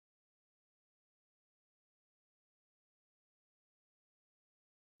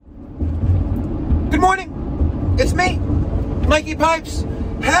It's me, Mikey Pipes.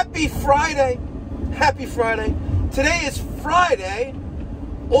 Happy Friday. Happy Friday. Today is Friday,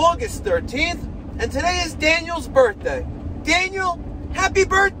 August 13th, and today is Daniel's birthday. Daniel, happy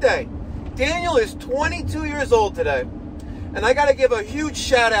birthday. Daniel is 22 years old today. And I got to give a huge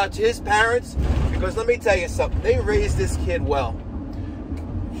shout out to his parents, because let me tell you something. They raised this kid well.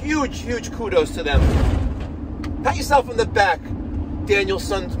 Huge kudos to them. Pat yourself on the back, Daniel's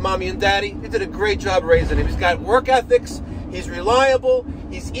son's mommy and daddy. They did a great job raising him. He's got work ethics. He's reliable.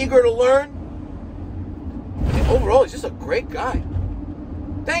 He's eager to learn. And overall, he's just a great guy.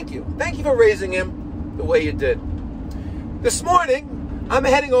 Thank you. Thank you for raising him the way you did. This morning, I'm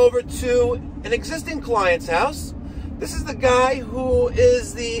heading over to an existing client's house. This is the guy who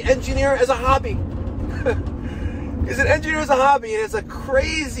is the engineer as a hobby. He's an engineer as a hobby, and it's a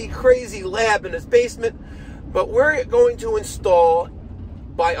crazy lab in his basement. But we're going to install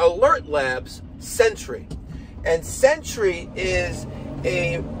by AlertLabs Sentree. And Sentree is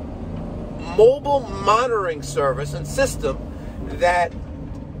a mobile monitoring service and system that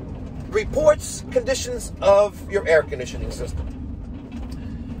reports conditions of your air conditioning system.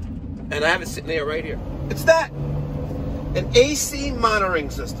 And I have it sitting there right here. It's that. An AC monitoring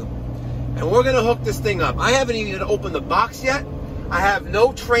system. And we're going to hook this thing up. I haven't even opened the box yet. I have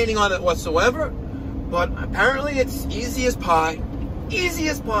no training on it whatsoever. But apparently it's easy as pie. Easy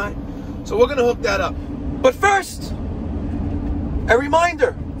as pie. So we're going to hook that up. But first, a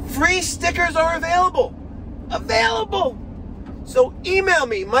reminder. Free stickers are available. Available. So email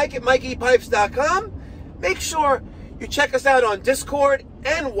me, Mike at mikeypipes.com. Make sure you check us out on Discord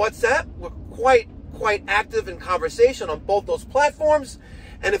and WhatsApp. We're quite active in conversation on both those platforms.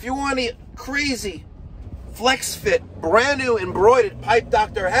 And if you want a crazy flex fit, brand new embroidered Pipe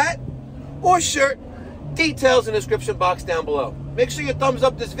Doctor hat or shirt, details in the description box down below. Make sure you thumbs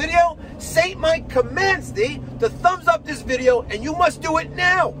up this video. St. Mike commands thee to thumbs up this video, and you must do it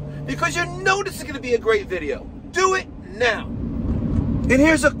now, because you know this is going to be a great video. Do it now. And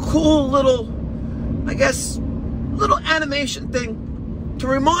here's a cool little, I guess, little animation thing to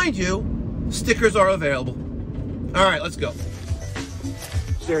remind you stickers are available. All right, let's go.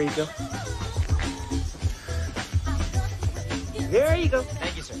 There you go. There you go.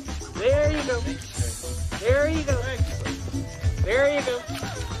 Thank you, sir. There you go. Thank you, sir. There you go. Thank you, sir. There you go.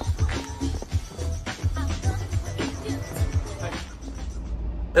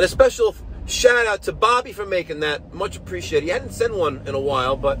 And a special shout out to Bobby for making that. Much appreciated. He hadn't sent one in a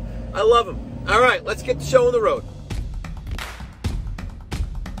while, but I love him. All right, let's get the show on the road.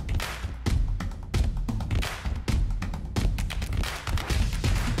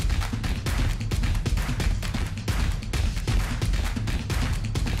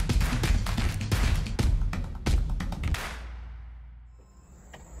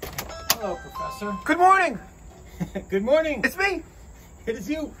 Hello, Professor. Good morning. Good morning. It's me. It is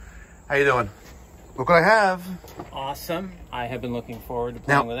you. How you doing? Look what I have. Awesome. I have been looking forward to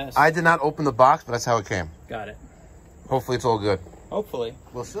playing with this. I did not open the box, but that's how it came. Got it. Hopefully it's all good. Hopefully.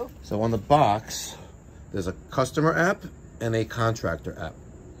 We'll see. So on the box, there's a customer app and a contractor app.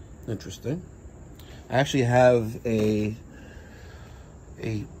 Interesting. I actually have a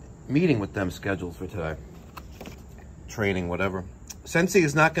meeting with them scheduled for today. Training, whatever. Sentree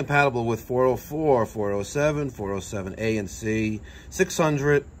is not compatible with 404, 407, 407A and C,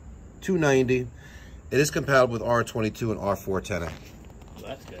 600, 290. It is compatible with R22 and R410A. Well,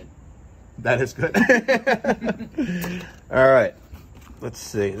 that's good. That is good. All right. Let's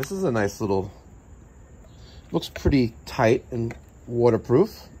see. This is a nice little, looks pretty tight and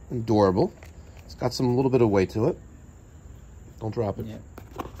waterproof and durable. It's got some little bit of weight to it. Don't drop it. Yeah.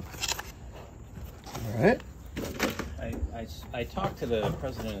 All right. I talked to the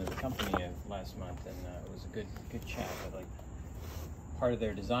president of the company last month, and it was a good chat. But like, part of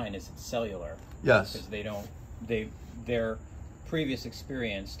their design is it's cellular. Yes. Because their previous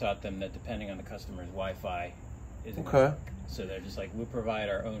experience taught them that depending on the customer's Wi-Fi isn't gonna work. So they're just like, we provide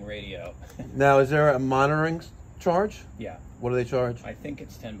our own radio. Now, is there a monitoring charge? Yeah. What do they charge? I think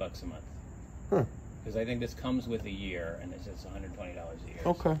it's $10 a month. Huh. Because I think this comes with a year, and it's just $120 a year.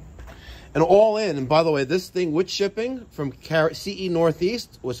 Okay. And all in, and by the way, this thing with shipping from CE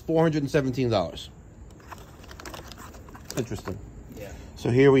Northeast was $417. Interesting. Yeah. So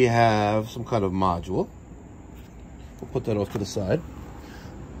here we have some kind of module. We'll put that off to the side.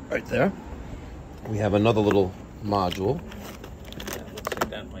 Right there. We have another little module. That looks like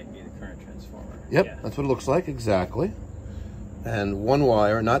that might be the current transformer. Yep, yeah. That's what it looks like, exactly. And one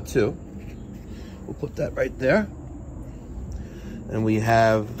wire, not two. We'll put that right there. And we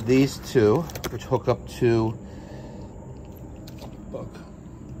have these two, which hook up to...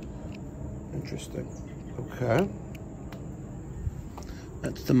 Interesting. Okay.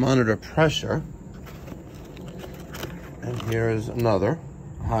 That's to monitor pressure. And here is another,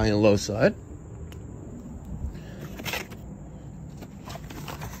 high and low side.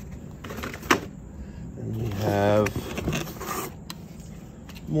 And we have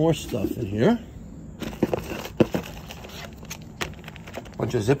more stuff in here.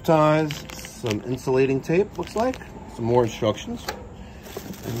 Bunch of zip ties, some insulating tape, looks like. Some more instructions.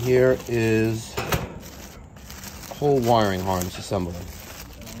 And here is whole wiring harness assembly.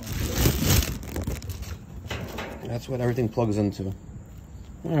 That's what everything plugs into.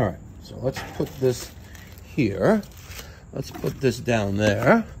 All right, so let's put this here. Let's put this down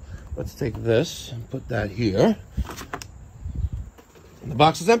there. Let's take this and put that here. And the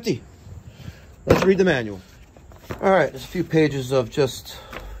box is empty. Let's read the manual. All right, there's a few pages of just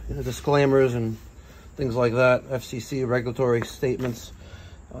disclaimers and things like that, FCC regulatory statements.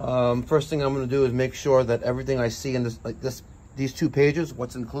 First thing I'm going to do is make sure that everything I see in these 2 pages,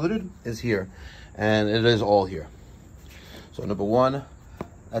 what's included, is here, and it is all here. So number 1,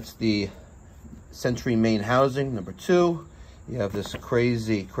 that's the Sentree main housing. Number 2, you have this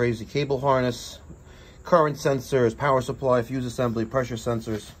crazy cable harness, current sensors, power supply, fuse assembly, pressure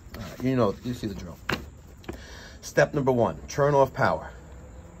sensors. You see the drill. Step number 1, turn off power.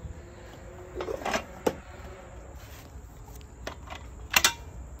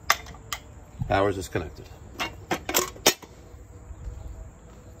 Power is disconnected.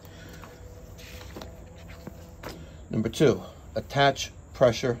 Number 2, attach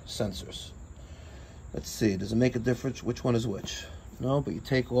pressure sensors. Let's see, does it make a difference which one is which? No, but you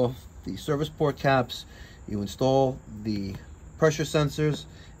take off the service port caps, you install the pressure sensors,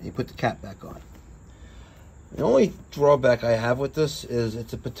 and you put the cap back on. The only drawback I have with this is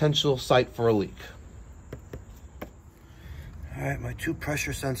it's a potential site for a leak. All right, my 2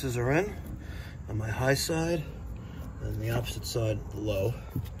 pressure sensors are in on my high side and the opposite side, the low.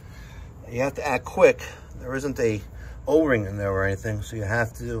 You have to act quick. There isn't a O-ring in there or anything, so you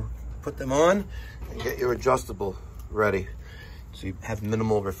have to put them on and get your adjustable ready so you have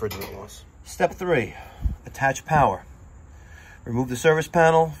minimal refrigerant loss. Step 3, attach power. Remove the service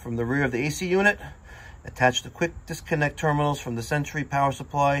panel from the rear of the AC unit. Attach the quick disconnect terminals from the Sentree power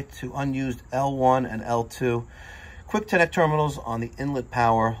supply to unused L1 and L2 quick connect terminals on the inlet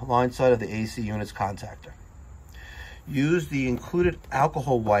power line side of the AC unit's contactor. Use the included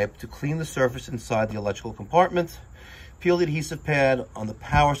alcohol wipe to clean the surface inside the electrical compartment. Peel the adhesive pad on the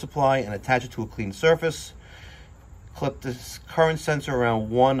power supply and attach it to a clean surface. Clip this current sensor around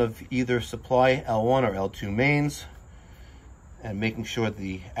one of either supply L1 or L2 mains, and making sure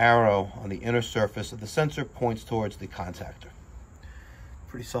the arrow on the inner surface of the sensor points towards the contactor.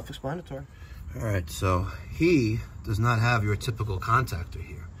 Pretty self-explanatory. All right, so he does not have your typical contactor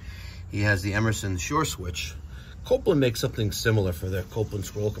here. He has the Emerson Sure Switch. Copeland makes something similar for their Copeland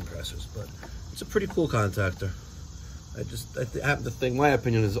scroll compressors, but it's a pretty cool contactor. I happen to think, my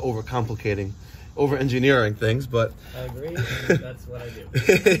opinion is overcomplicating, over-engineering things, but... I agree, and that's what I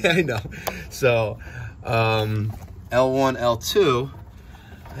do. I know. So, L1, L2,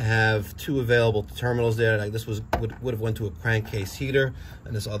 I have 2 available terminals there. Like this would have went to a crankcase heater,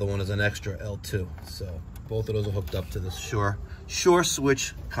 and this other one is an extra L2. So both of those are hooked up to this Sure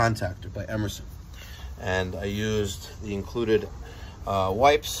Switch contactor by Emerson. And I used the included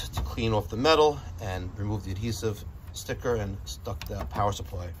wipes to clean off the metal and remove the adhesive sticker and stuck the power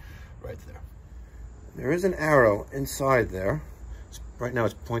supply right there. There is an arrow inside there. Right now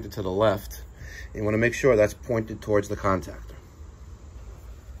it's pointed to the left. You want to make sure that's pointed towards the contactor.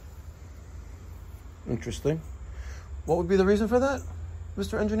 Interesting. What would be the reason for that,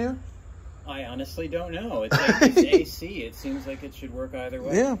 Mr. Engineer? I honestly don't know. It's like it's AC. It seems like it should work either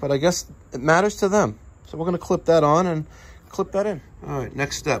way. Yeah, but I guess it matters to them. So we're going to clip that on and clip that in. All right,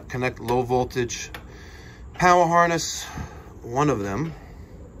 next step, connect low voltage power harness, one of them,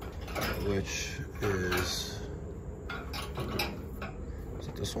 which is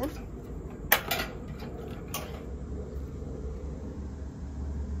it this one?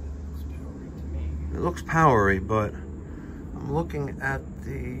 It looks powery, but I'm looking at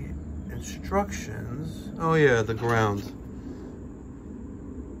the instructions. Oh yeah, the ground.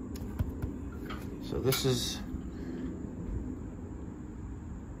 So this is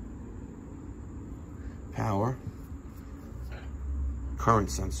power, current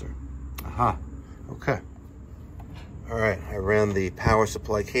sensor. Aha, okay. All right, I ran the power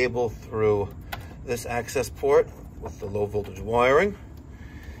supply cable through this access port with the low voltage wiring.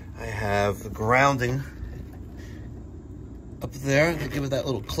 I have the grounding up there. They give it that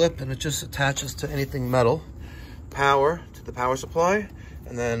little clip and it just attaches to anything metal. Power to the power supply,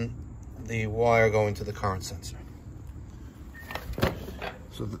 and then the wire going to the current sensor.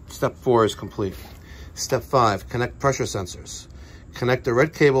 So step 4 is complete. Step 5, connect pressure sensors. Connect the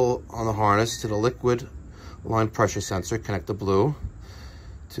red cable on the harness to the liquid line pressure sensor. Connect the blue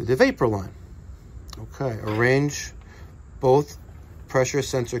to the vapor line. Okay, arrange both pressure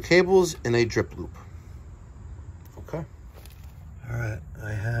sensor cables in a drip loop. Okay. All right,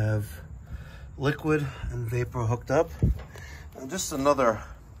 I have liquid and vapor hooked up. And just another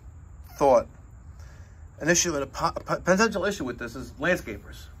thought. An issue, a potential issue with this is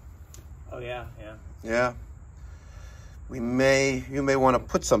landscapers. Oh yeah, yeah. Yeah. You may want to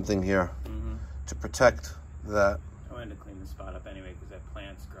put something here to protect that. I wanted to clean the spot up anyway because that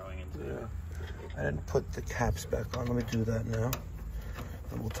plant's growing into it. I didn't put the caps back on. Let me do that now.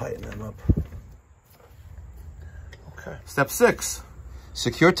 And we'll tighten them up. Okay. Step 6,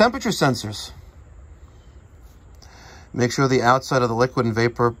 secure temperature sensors. Make sure the outside of the liquid and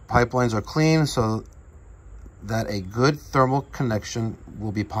vapor pipelines are clean so that a good thermal connection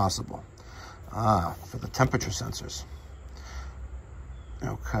will be possible. For the temperature sensors.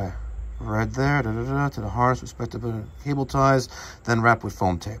 Okay, red there, to the harness, respective cable ties, then wrap with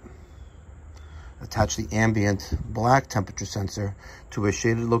foam tape. Attach the ambient black temperature sensor to a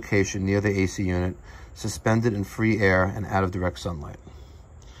shaded location near the AC unit, suspended in free air and out of direct sunlight.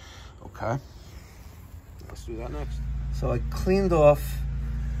 Okay, let's do that next. So I cleaned off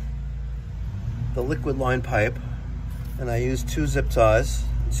the liquid line pipe and I used 2 zip ties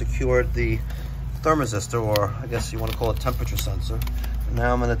and secured the thermistor, or I guess you want to call it temperature sensor. And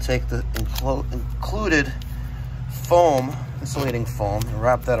now I'm going to take the included foam, insulating foam, and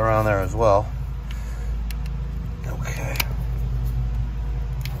wrap that around there as well. Okay.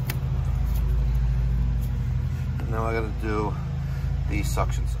 And now I got to do the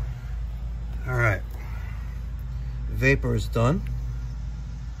suction side. All right. Vapor is done.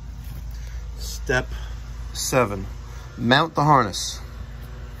 Step 7, mount the harness.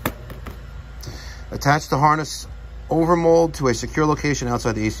 Attach the harness overmold to a secure location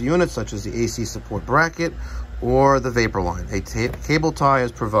outside the AC unit, such as the AC support bracket or the vapor line. A cable tie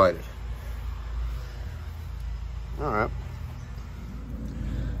is provided. All right.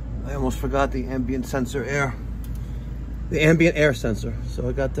 I almost forgot the ambient sensor air. The ambient air sensor. So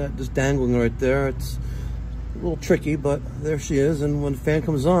I got that just dangling right there. It's a little tricky, but there she is. And when the fan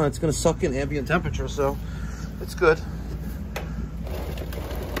comes on, it's going to suck in ambient temperature, so it's good.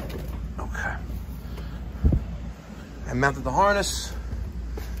 Okay. I mounted the harness.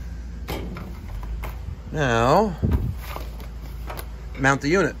 Now, mount the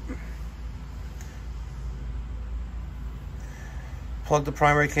unit. Plug the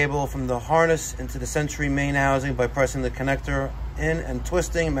primary cable from the harness into the Sentree main housing by pressing the connector in and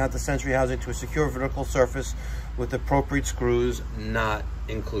twisting. Mount the Sentree housing to a secure vertical surface with appropriate screws not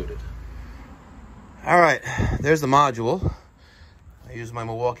included. All right, there's the module. I used my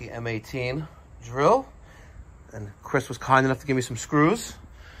Milwaukee M18 drill, and Chris was kind enough to give me some screws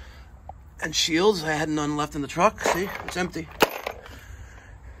and shields. I had none left in the truck. See, it's empty.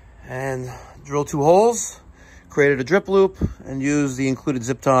 And drilled 2 holes, created a drip loop, and used the included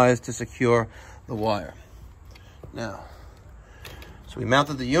zip ties to secure the wire. Now, so we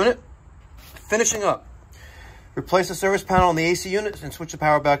mounted the unit. Finishing up. Replace the service panel on the AC unit and switch the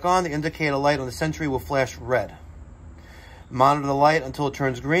power back on. The indicator light on the Sentree will flash red. Monitor the light until it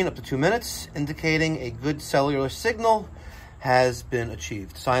turns green, up to 2 minutes, indicating a good cellular signal has been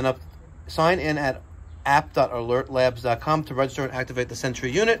achieved. Sign in at app.alertlabs.com to register and activate the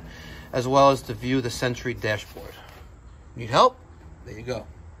Sentree unit, as well as to view the Sentree dashboard. Need help? There you go.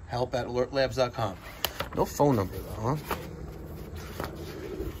 Help at alertlabs.com. No phone number though, huh?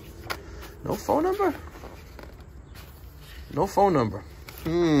 No phone number? No phone number.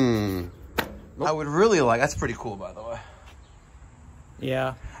 I would really like, that's pretty cool, by the way.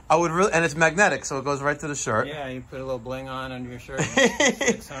 Yeah. I would really, and it's magnetic, so it goes right to the shirt. Yeah, you put a little bling on under your shirt.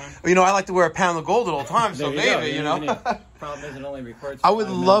 You know, I like to wear a pound of gold at all times, so maybe, you know. Problem is it only records. I would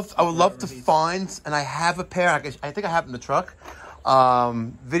love to find, and I have a pair, I think I have in the truck,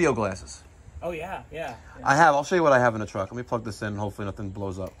 video glasses. Oh, yeah. I have, I'll show you what I have in the truck. Let me plug this in, hopefully nothing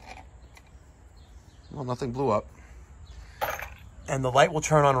blows up. Well, nothing blew up. And the light will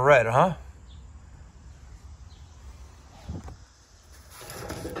turn on red, huh?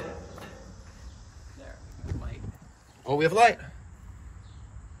 There, light. Oh, we have light.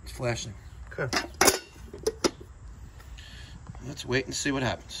 It's flashing. Okay. Let's wait and see what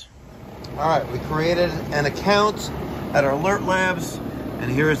happens. All right, we created an account at our AlertLabs, and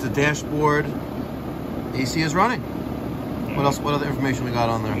here is the dashboard. AC is running. What else? What other information we got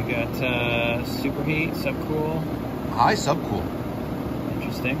on there? We got superheat, subcool. High subcool.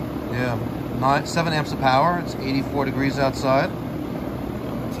 Interesting. Yeah, 7 amps of power. It's 84 degrees outside.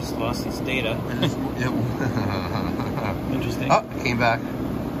 It just lost its data. Interesting. Oh, it came back.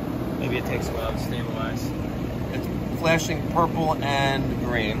 Maybe it takes a while to stabilize. It's flashing purple and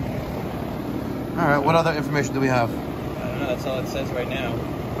green. All right, what other information do we have? I don't know, that's all it says right now.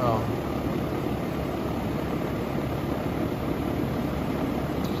 Oh.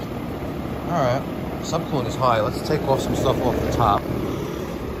 All right, subcooling is high. Let's take off some stuff off the top.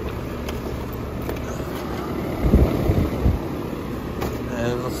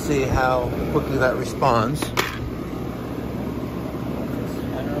 And let's see how quickly that responds. I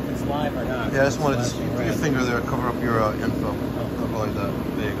don't know if it's live or not. Yeah, I just wanted to put your finger there, cover up your info. Don't go like that.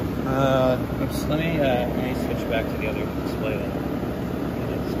 There you go. Oops, let me switch back to the other display then.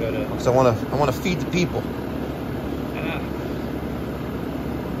 Let's go to. Because I want to feed the people.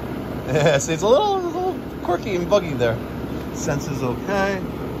 Yeah, see, it's a little quirky and buggy there. Sensor's okay.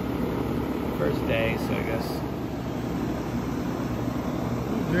 First day, so I guess.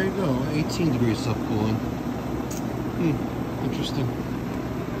 There you go, 18 degrees subcooling. Interesting.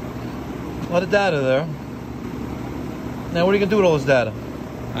 A lot of data there. Now, what are you gonna do with all this data?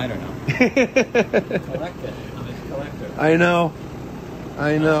 I don't know. Collect it. I'm a collector. I know.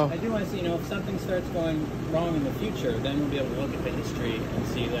 I know. I do want to see, if something starts going wrong in the future, then we'll be able to look at the history and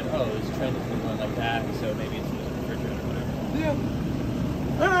see that, this trend has been going like that, so maybe it's just a refrigerator or whatever. Yeah.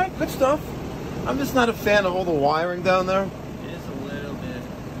 All right, good stuff. I'm just not a fan of all the wiring down there. It is a little bit,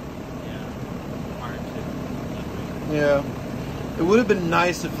 hard to. Yeah. It would have been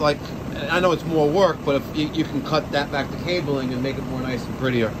nice if, I know it's more work, but if you can cut that back to cabling and make it more nice and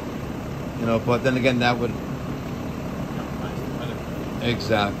prettier. But then again, that would...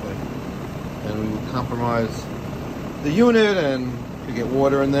 Exactly. And we would compromise the unit and could get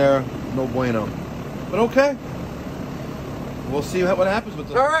water in there. No bueno. But okay. We'll see what happens with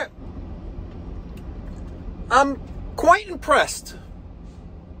this. All right. I'm quite impressed,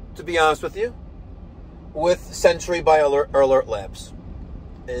 to be honest with you, with Sentree by AlertLabs.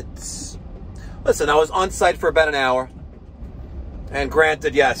 Listen, I was on site for about an hour. And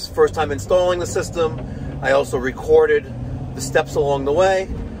granted, yes, first time installing the system. I also recorded the steps along the way.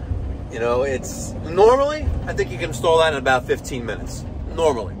 It's normally, I think you can install that in about 15 minutes.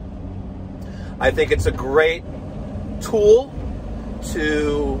 Normally. I think it's a great tool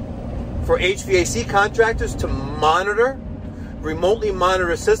for HVAC contractors to remotely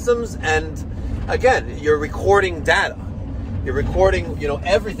monitor systems. And again, you're recording data. You're recording,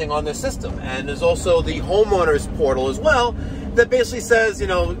 everything on the system. And there's also the homeowners portal as well that basically says,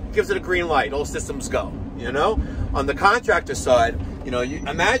 gives it a green light. All systems go, On the contractor side, you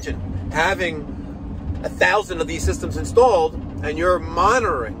imagine having 1,000 of these systems installed and you're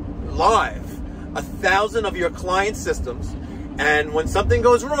monitoring live 1,000 of your client systems, and when something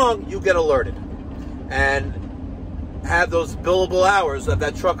goes wrong, you get alerted and have those billable hours of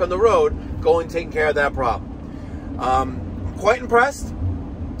that truck on the road going taking care of that problem. I'm quite impressed.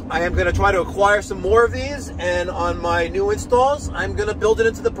 I am going to try to acquire some more of these, and on my new installs, I'm going to build it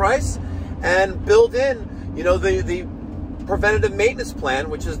into the price and build in the preventative maintenance plan,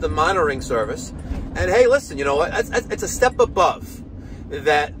 which is the monitoring service. And hey, listen, it's a step above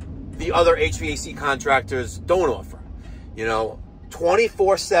that the other HVAC contractors don't offer.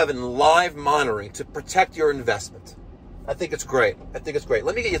 24/7 live monitoring to protect your investment. I think it's great.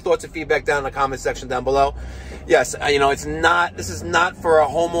 Let me get your thoughts and feedback down in the comment section down below. Yes, this is not for a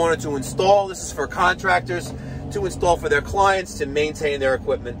homeowner to install. This is for contractors to install for their clients, to maintain their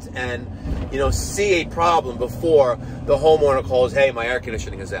equipment and, see a problem before the homeowner calls, hey, my air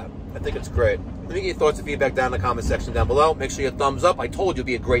conditioning is out. I think it's great. Let me get your thoughts and feedback down in the comment section down below. Make sure you thumbs up. I told you it'd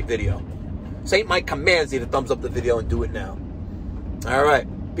be a great video. St. Mike commands you to thumbs up the video and do it now. All right.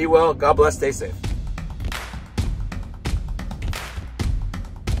 Be well. God bless. Stay safe.